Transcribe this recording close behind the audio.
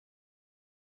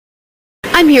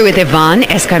I'm here with Yvonne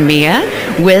Escamilla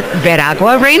with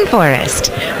Veragua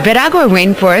Rainforest. Veragua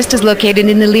Rainforest is located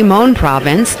in the Limón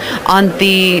province on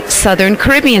the southern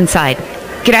Caribbean side.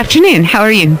 Good afternoon. How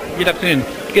are you? Good afternoon.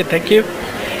 Good, thank you.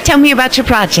 Tell me about your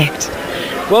project.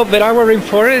 Well, Veragua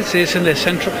Rainforest is in the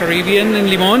central Caribbean in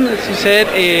Limón. As you said,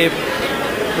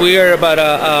 we are about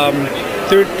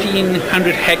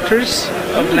 1,300 hectares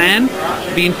of land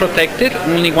being protected.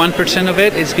 Only 1% of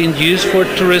it is being used for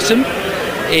tourism.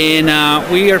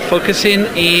 And we are focusing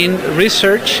in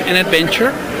research and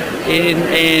adventure.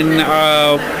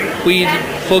 We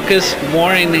focus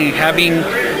more in having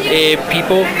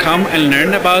people come and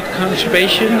learn about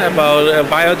conservation, about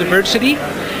biodiversity.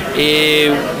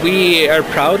 We are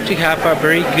proud to have a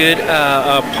very good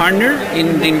partner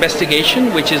in the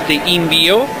investigation, which is the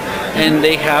InBio, and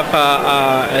they have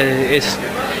a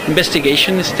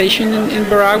investigation station in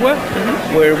Veragua,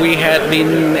 where we have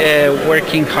been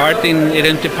working hard in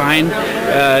identifying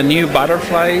new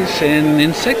butterflies and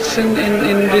insects in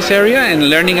this area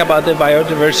and learning about the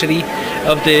biodiversity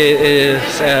of the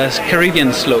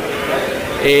Caribbean slope.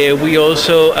 We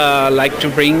also like to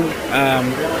bring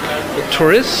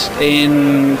tourists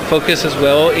and focus as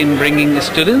well in bringing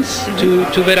students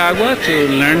to Veragua to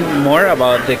learn more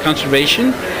about the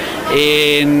conservation,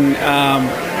 and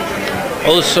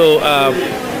also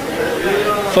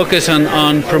focus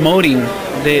on promoting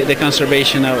the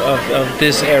conservation of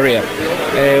this area.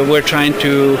 We're trying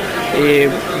to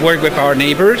work with our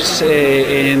neighbors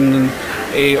in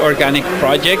organic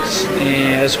projects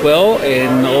as well,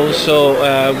 and also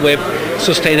with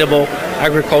sustainable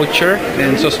agriculture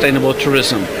and sustainable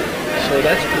tourism. So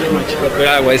that's pretty much what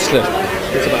Veragua is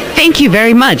about. Thank you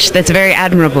very much. That's very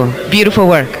admirable. Beautiful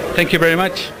work. Thank you very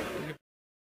much.